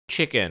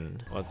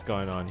chicken. What's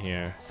going on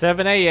here?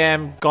 7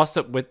 a.m.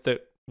 Gossip with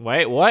the...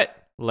 Wait, what?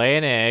 Lay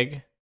an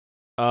egg.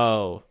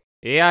 Oh.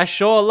 Yeah, I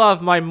sure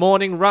love my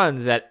morning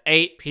runs at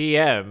 8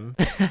 p.m.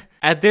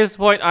 At this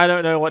point, I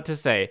don't know what to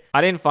say.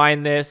 I didn't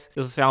find this.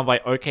 This was found by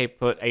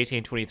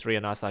OKPut1823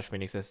 on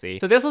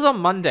r/PhoenixSC. So this was on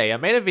Monday. I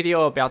made a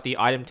video about the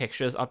item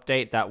textures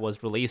update that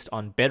was released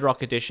on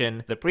Bedrock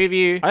Edition. The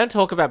preview, I don't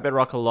talk about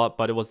Bedrock a lot,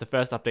 but it was the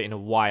first update in a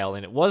while,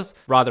 and it was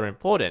rather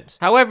important.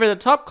 However, the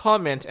top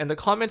comment, and the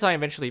comment I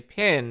eventually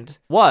pinned,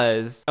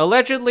 was,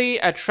 allegedly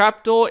a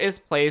trapdoor is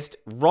placed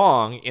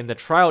wrong in the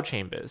trial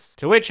chambers.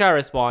 To which I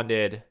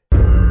responded,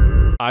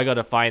 I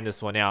gotta find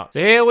this one out. So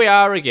here we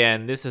are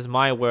again. This is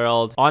my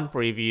world on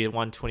preview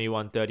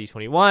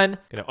 121.30.21.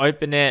 Gonna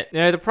open it.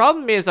 Now the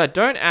problem is I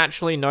don't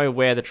actually know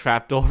where the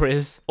trapdoor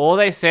is. All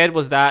they said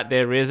was that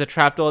there is a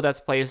trapdoor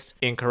that's placed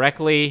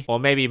incorrectly, or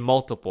maybe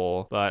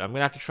multiple, but I'm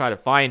gonna have to try to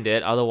find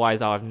it.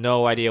 Otherwise I'll have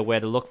no idea where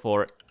to look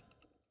for it.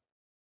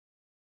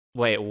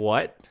 Wait,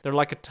 what? There are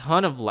like a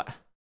ton of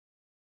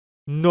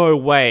no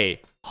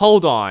way.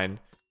 Hold on.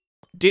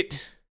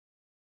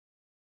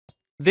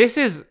 This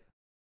is...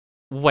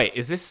 Wait,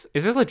 is this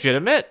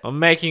legitimate? I'm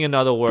making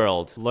another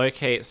world.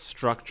 Locate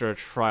structure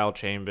trial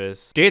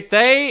chambers. Did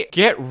they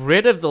get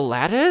rid of the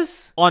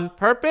ladders on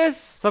purpose?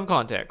 Some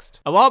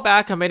context. A while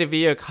back, I made a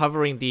video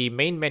covering the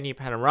main menu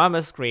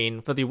panorama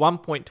screen for the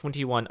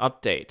 1.21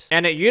 update.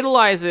 And it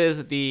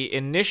utilizes the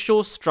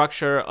initial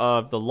structure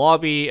of the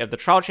lobby of the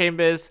trial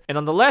chambers. And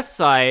on the left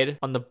side,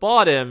 on the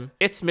bottom,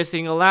 it's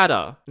missing a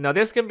ladder. Now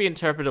this can be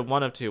interpreted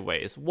one of two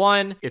ways.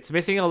 One, it's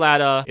missing a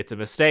ladder. It's a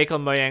mistake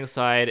on Mojang's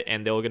side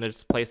and they were gonna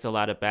just place the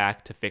ladder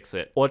back to fix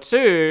it. Or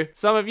two,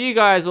 some of you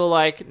guys were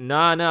like,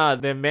 nah,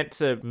 they're meant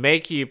to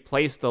make you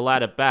place the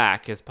ladder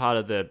back as part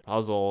of the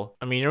puzzle.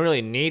 I mean, you don't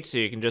really need to.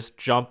 You can just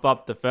jump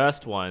up the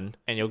first one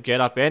and you'll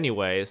get up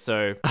anyway,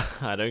 so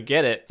I don't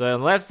get it. So on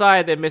the left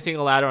side, they're missing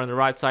a ladder. On the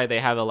right side, they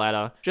have a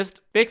ladder.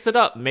 Just fix it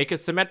up, make it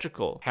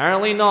symmetrical.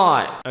 Apparently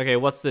not. Okay,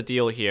 what's the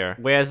deal here?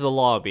 Where's the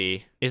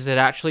lobby? Is it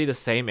actually the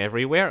same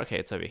everywhere? Okay,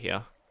 it's over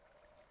here.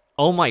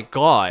 Oh my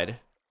god.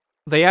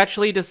 They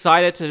actually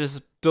decided to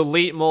just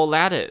delete more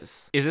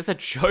ladders. Is this a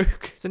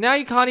joke? So now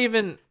you can't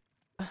even...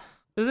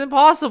 This is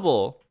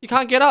impossible. You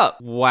can't get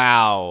up.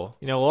 Wow.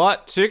 You know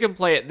what? Two can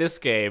play at this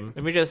game.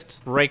 Let me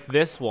just break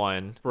this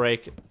one.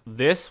 Break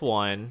this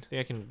one. I think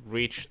I can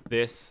reach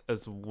this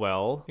as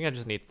well. I think I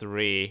just need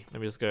 3.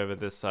 Let me just go over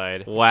this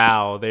side.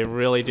 Wow, they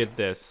really did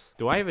this.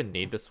 Do I even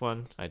need this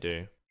one? I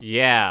do.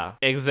 Yeah,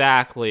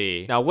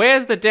 exactly. Now,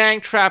 where's the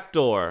dang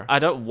trapdoor? I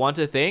don't want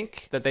to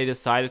think that they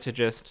decided to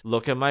just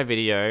look at my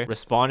video,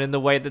 respond in the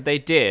way that they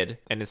did,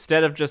 and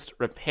instead of just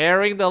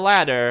repairing the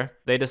ladder,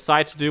 they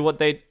decide to do what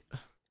they...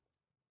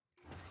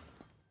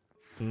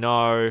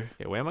 No.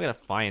 Okay, where am I gonna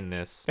find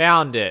this?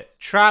 Found it.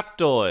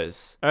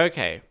 Trapdoors.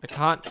 Okay, I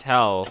can't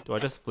tell. Do I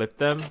just flip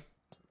them?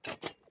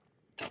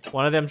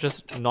 One of them's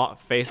just not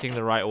facing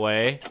the right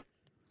way.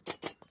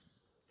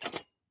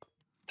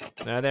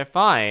 No, they're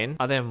fine.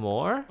 Are there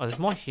more? Oh, there's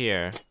more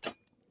here.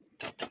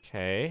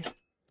 Okay.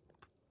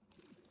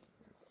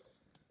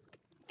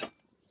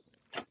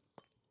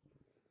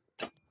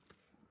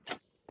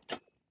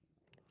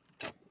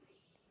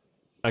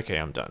 Okay,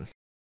 I'm done.